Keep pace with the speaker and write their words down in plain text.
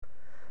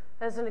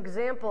As an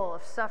example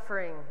of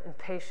suffering and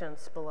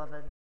patience,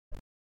 beloved,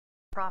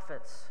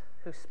 prophets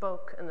who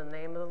spoke in the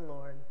name of the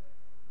Lord,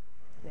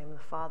 in the name of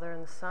the Father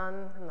and the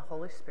Son and the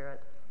Holy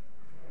Spirit.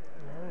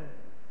 Amen.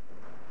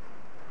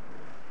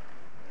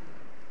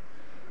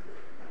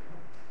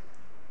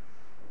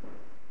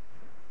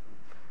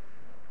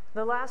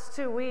 The last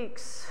 2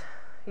 weeks,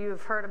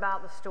 you've heard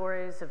about the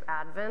stories of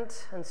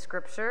Advent and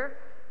Scripture.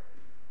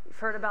 You've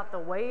heard about the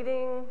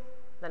waiting,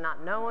 the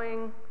not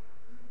knowing,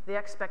 the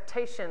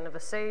expectation of a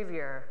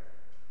Savior,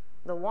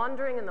 the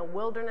wandering in the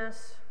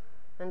wilderness,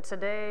 and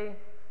today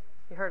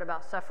you heard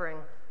about suffering.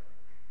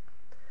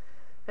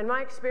 In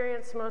my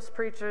experience, most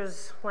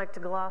preachers like to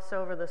gloss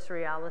over this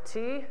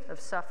reality of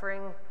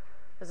suffering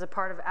as a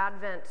part of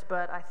Advent,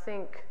 but I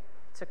think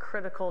it's a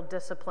critical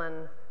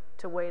discipline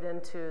to wade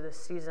into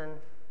this season.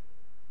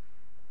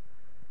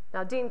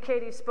 Now, Dean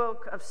Katie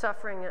spoke of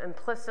suffering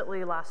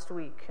implicitly last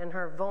week in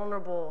her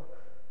vulnerable,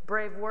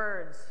 brave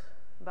words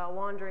about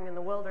wandering in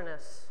the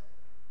wilderness.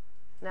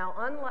 Now,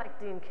 unlike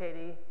Dean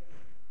Katie,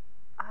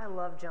 I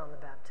love John the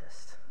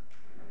Baptist.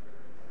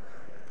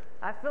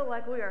 I feel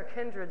like we are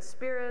kindred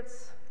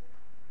spirits.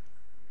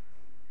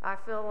 I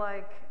feel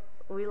like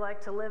we like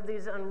to live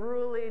these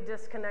unruly,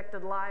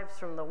 disconnected lives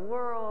from the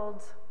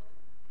world.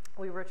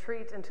 We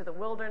retreat into the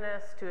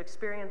wilderness to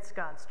experience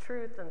God's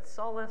truth and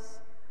solace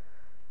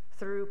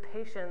through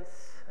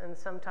patience and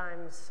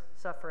sometimes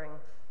suffering.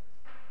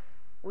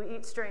 We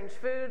eat strange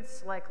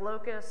foods like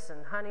locusts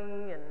and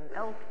honey and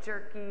elk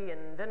jerky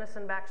and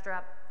venison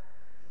backstrap,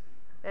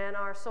 and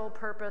our sole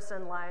purpose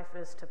in life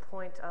is to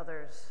point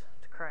others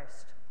to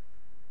Christ.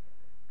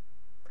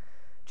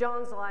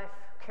 John's life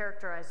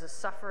characterizes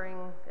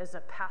suffering as a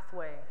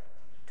pathway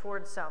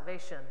towards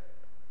salvation,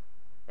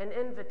 an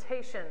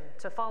invitation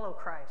to follow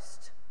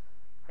Christ,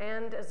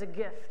 and as a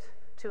gift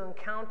to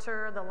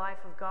encounter the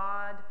life of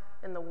God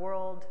in the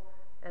world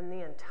and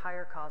the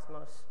entire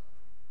cosmos.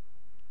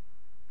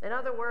 In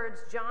other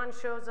words, John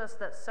shows us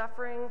that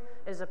suffering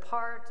is a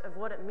part of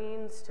what it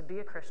means to be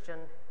a Christian.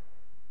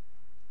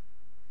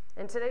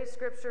 In today's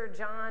scripture,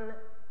 John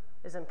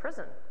is in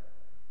prison.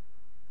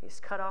 He's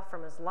cut off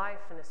from his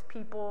life and his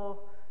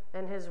people,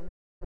 and his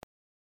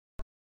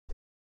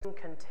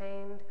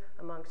contained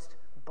amongst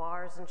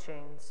bars and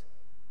chains.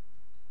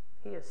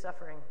 He is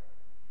suffering.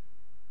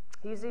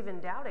 He's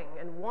even doubting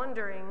and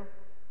wondering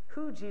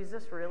who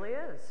Jesus really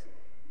is.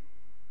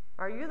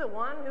 Are you the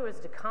one who is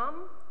to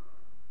come?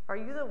 Are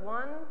you the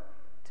one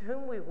to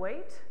whom we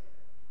wait?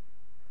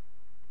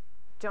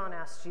 John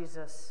asked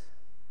Jesus.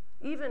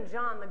 Even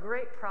John, the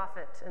great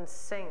prophet and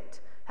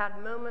saint,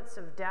 had moments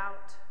of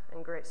doubt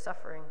and great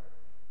suffering.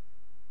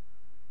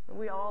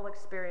 We all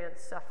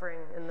experience suffering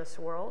in this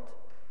world.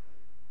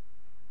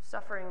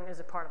 Suffering is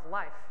a part of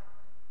life.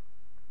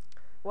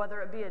 Whether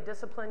it be a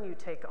discipline you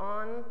take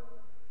on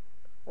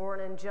or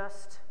an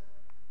unjust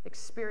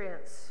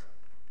experience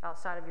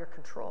outside of your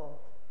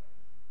control.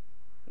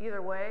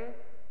 Either way,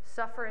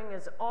 suffering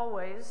is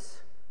always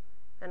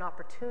an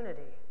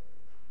opportunity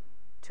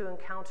to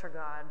encounter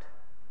God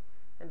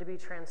and to be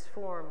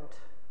transformed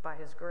by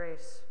His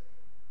grace.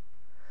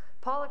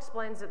 Paul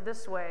explains it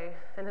this way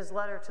in his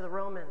letter to the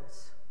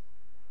Romans.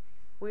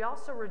 We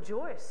also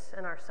rejoice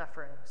in our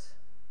sufferings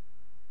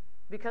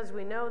because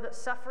we know that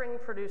suffering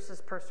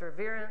produces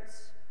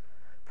perseverance,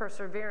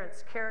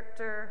 perseverance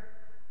character,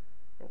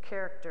 and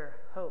character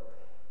hope.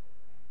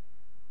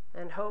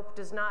 And hope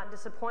does not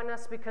disappoint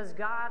us because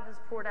God has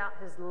poured out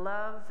His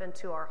love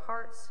into our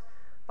hearts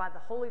by the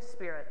Holy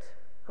Spirit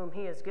whom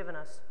He has given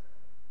us.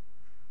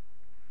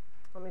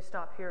 Let me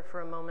stop here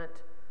for a moment.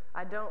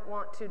 I don't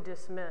want to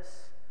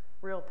dismiss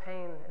real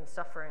pain and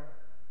suffering.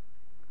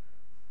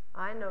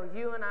 I know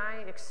you and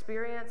I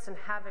experience and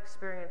have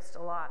experienced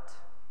a lot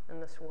in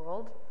this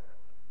world.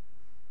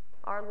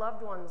 Our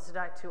loved ones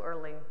die too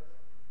early.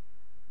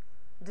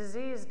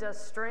 Disease does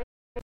strange,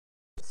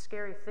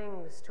 scary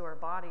things to our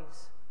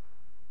bodies.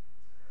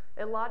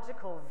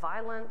 Illogical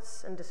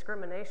violence and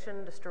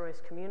discrimination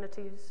destroys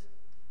communities.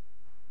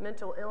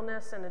 Mental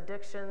illness and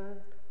addiction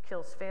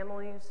kills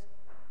families.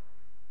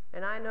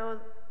 And I know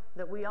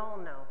that we all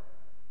know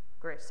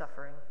great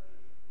suffering.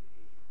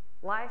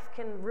 Life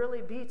can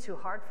really be too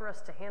hard for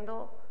us to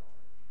handle.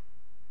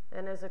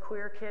 And as a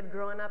queer kid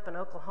growing up in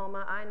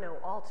Oklahoma, I know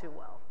all too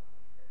well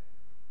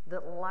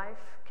that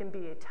life can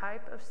be a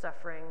type of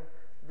suffering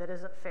that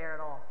isn't fair at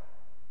all.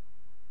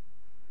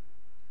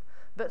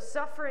 But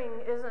suffering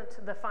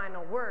isn't the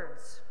final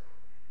words,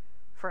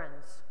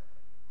 friends.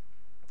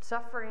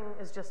 Suffering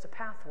is just a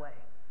pathway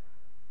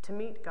to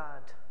meet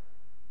God,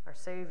 our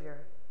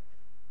Savior.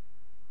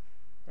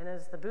 And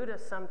as the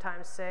Buddhists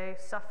sometimes say,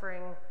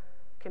 suffering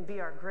can be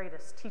our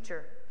greatest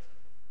teacher.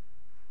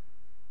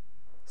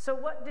 So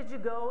what did you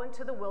go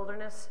into the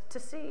wilderness to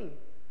see?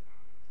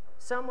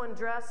 Someone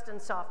dressed in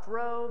soft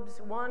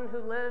robes, one who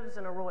lives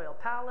in a royal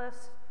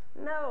palace?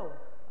 No,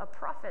 a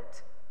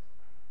prophet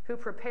who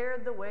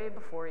prepared the way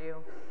before you.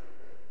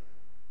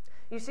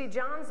 You see,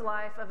 John's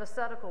life of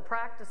ascetical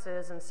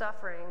practices and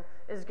suffering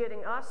is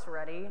getting us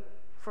ready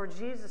for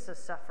Jesus'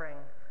 suffering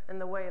and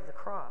the way of the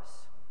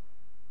cross.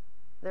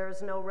 There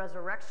is no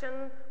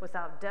resurrection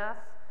without death.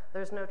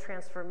 There's no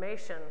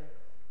transformation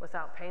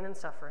without pain and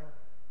suffering.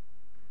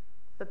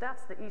 But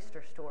that's the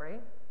Easter story.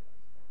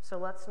 So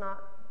let's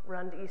not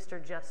run to Easter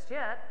just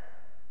yet.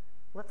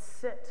 Let's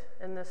sit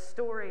in this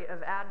story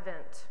of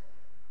Advent,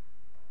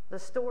 the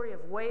story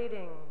of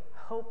waiting,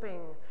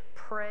 hoping,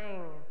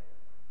 praying,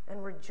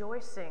 and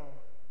rejoicing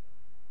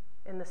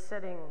in the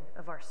sitting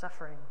of our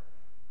suffering.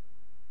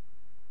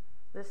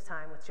 This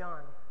time with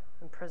John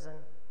in prison.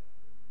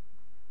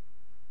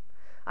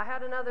 I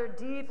had another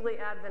deeply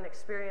Advent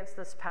experience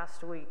this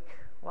past week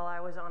while I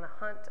was on a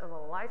hunt of a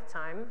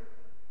lifetime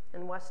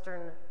in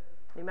western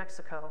New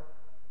Mexico.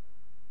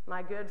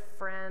 My good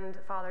friend,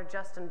 Father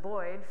Justin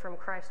Boyd from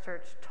Christ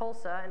Church,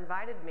 Tulsa,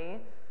 invited me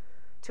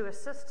to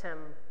assist him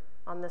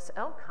on this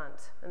elk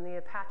hunt in the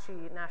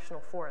Apache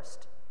National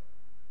Forest.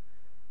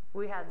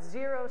 We had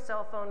 0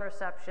 cell phone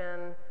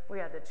reception, we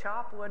had to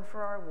chop wood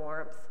for our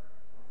warmth,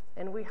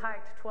 and we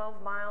hiked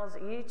 12 miles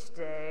each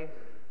day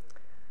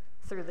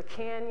through the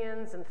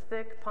canyons and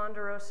thick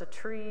ponderosa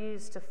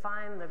trees to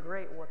find the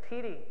great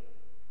wapiti,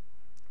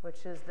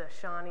 which is the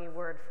Shawnee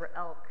word for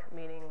elk,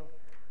 meaning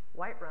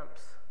white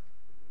rumps.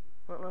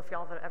 I don't know if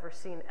y'all have ever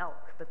seen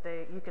elk, but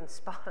you can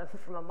spot them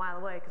from a mile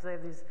away because they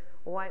have these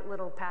white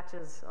little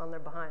patches on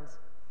their behinds.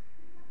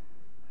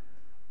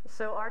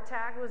 So our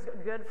tag was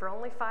good for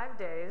only 5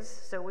 days,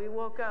 so we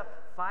woke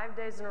up 5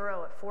 days in a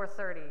row at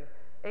 4:30,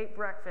 ate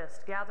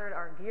breakfast, gathered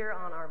our gear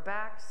on our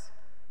backs,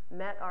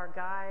 met our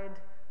guide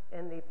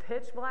in the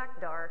pitch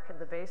black dark at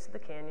the base of the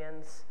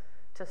canyons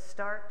to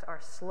start our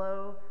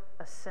slow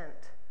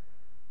ascent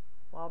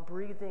while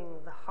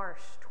breathing the harsh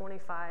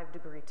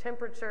 25-degree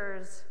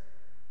temperatures.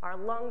 Our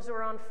lungs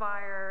were on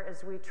fire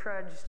as we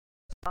trudged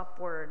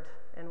upward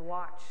and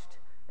watched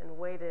and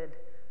waited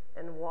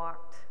and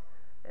walked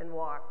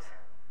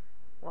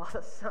while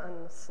the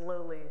sun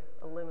slowly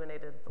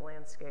illuminated the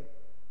landscape.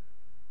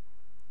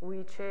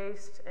 We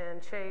chased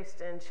and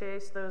chased and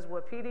chased those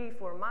wapiti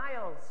for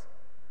miles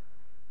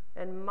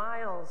and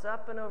miles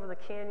up and over the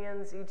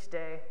canyons each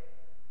day.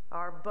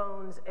 Our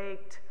bones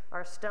ached,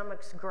 our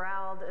stomachs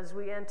growled as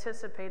we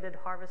anticipated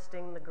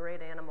harvesting the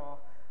great animal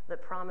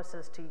that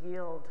promises to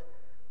yield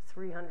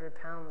 300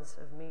 pounds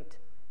of meat.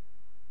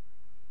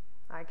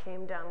 I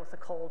came down with a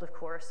cold, of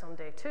course, on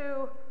day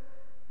 2,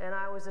 and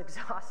I was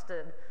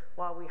exhausted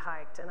while we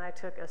hiked, and I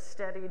took a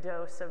steady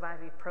dose of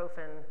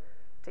ibuprofen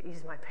to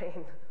ease my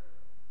pain.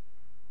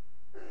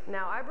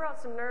 Now, I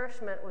brought some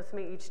nourishment with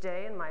me each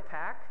day in my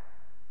pack.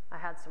 I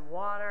had some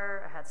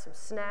water, I had some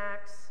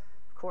snacks,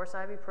 of course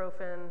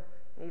ibuprofen,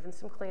 and even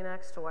some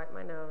Kleenex to wipe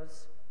my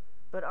nose.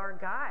 But our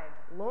guide,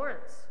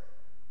 Lawrence,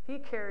 he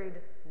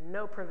carried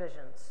no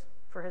provisions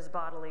for his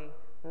bodily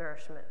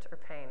nourishment or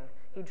pain.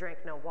 He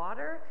drank no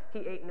water, he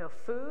ate no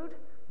food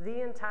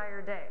the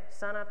entire day,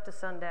 sun up to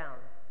sundown.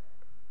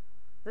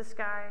 This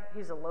guy,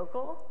 he's a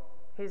local,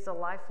 he's a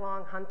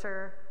lifelong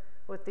hunter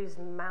with these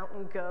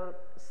mountain goat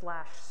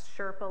 /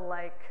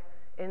 Sherpa-like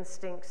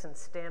instincts and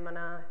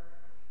stamina.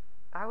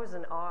 I was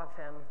in awe of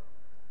him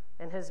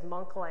and his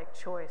monk-like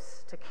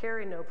choice to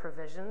carry no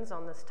provisions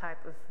on this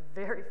type of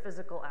very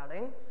physical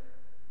outing.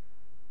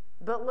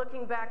 But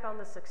looking back on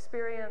this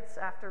experience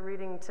after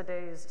reading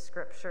today's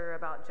scripture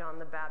about John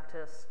the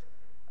Baptist,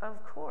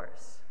 of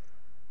course,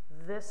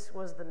 this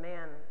was the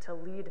man to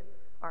lead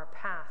our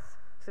path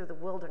through the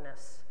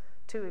wilderness,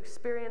 to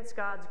experience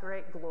God's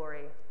great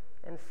glory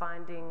in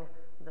finding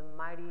the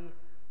mighty,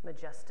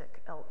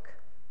 majestic elk.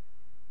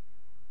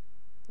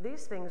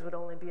 These things would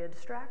only be a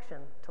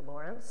distraction to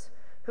Lawrence,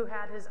 who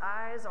had his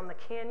eyes on the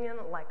canyon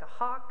like a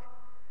hawk.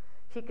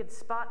 He could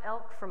spot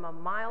elk from a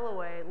mile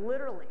away,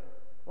 literally,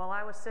 while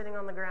I was sitting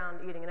on the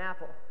ground eating an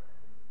apple.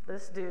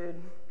 This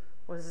dude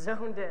was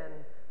zoned in.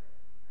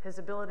 His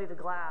ability to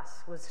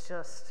glass was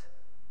just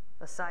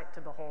a sight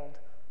to behold.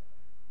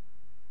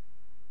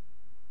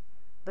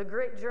 The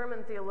great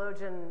German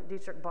theologian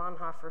Dietrich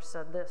Bonhoeffer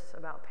said this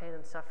about pain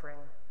and suffering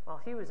while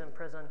he was in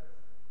prison.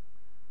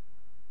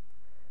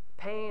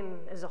 Pain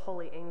is a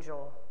holy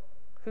angel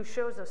who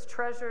shows us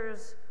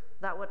treasures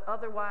that would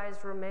otherwise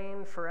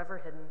remain forever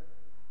hidden.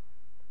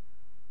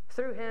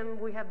 Through him,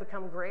 we have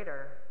become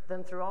greater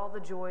than through all the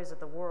joys of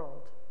the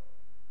world.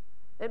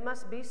 It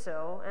must be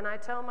so, and I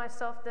tell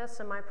myself this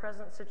in my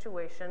present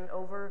situation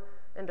over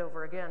and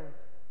over again.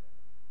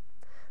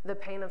 The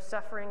pain of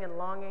suffering and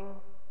longing,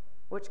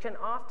 which can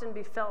often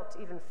be felt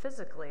even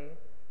physically,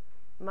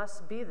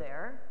 must be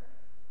there,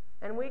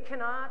 and we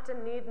cannot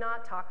and need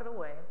not talk it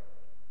away,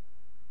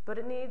 but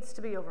it needs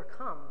to be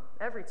overcome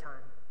every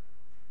time.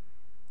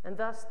 And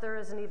thus there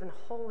is an even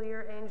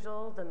holier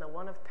angel than the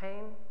one of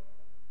pain.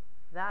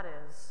 That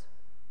is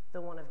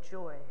the one of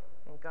joy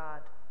in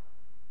God.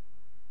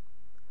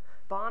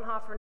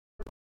 Bonhoeffer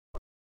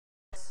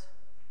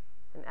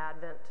in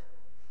Advent,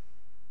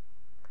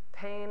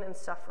 pain and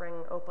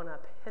suffering open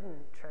up hidden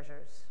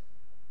treasures,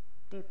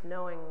 deep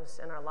knowings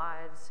in our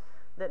lives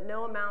that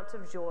no amount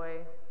of joy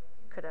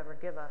could ever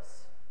give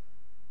us.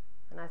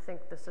 And I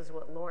think this is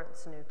what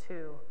Lawrence knew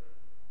too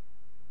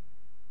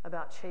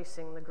about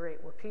chasing the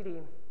great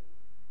wapiti.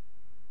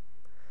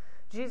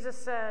 Jesus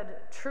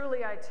said,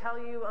 "Truly I tell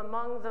you,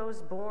 among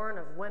those born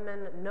of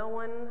women, no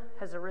one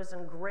has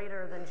arisen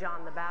greater than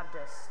John the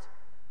Baptist.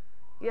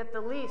 Yet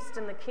the least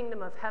in the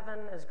kingdom of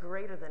heaven is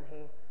greater than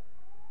he."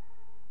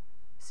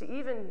 See,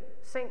 even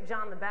St.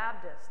 John the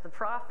Baptist, the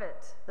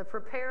prophet, the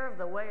preparer of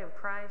the way of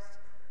Christ,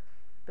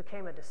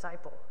 became a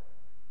disciple,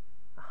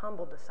 a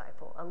humble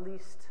disciple,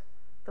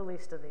 the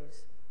least of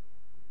these.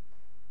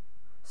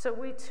 So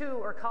we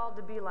too are called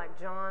to be like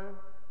John,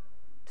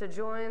 to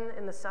join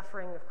in the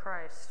suffering of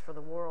Christ for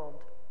the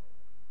world.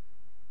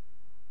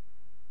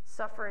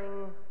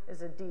 Suffering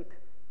is a deep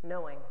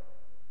knowing.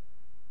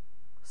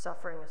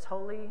 Suffering is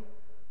holy.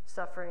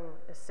 Suffering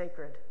is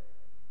sacred.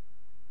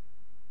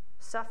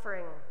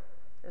 Suffering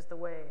is the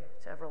way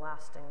to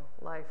everlasting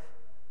life.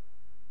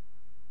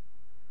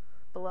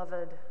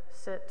 Beloved,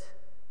 sit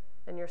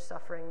in your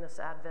suffering this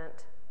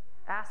Advent.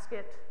 Ask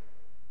it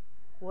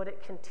what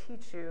it can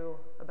teach you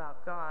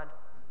about God.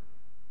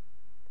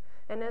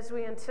 And as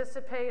we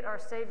anticipate our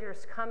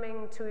Savior's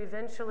coming to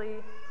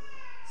eventually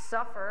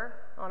suffer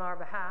on our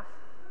behalf,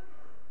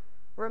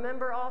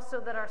 remember also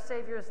that our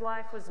Savior's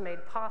life was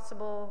made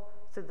possible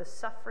through the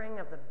suffering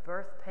of the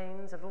birth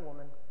pains of a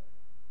woman.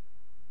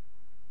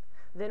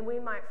 Then we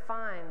might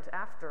find,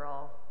 after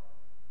all,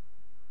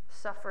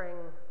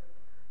 suffering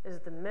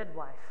is the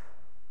midwife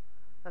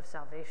of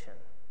salvation.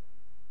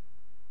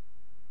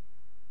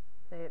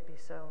 May it be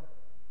so.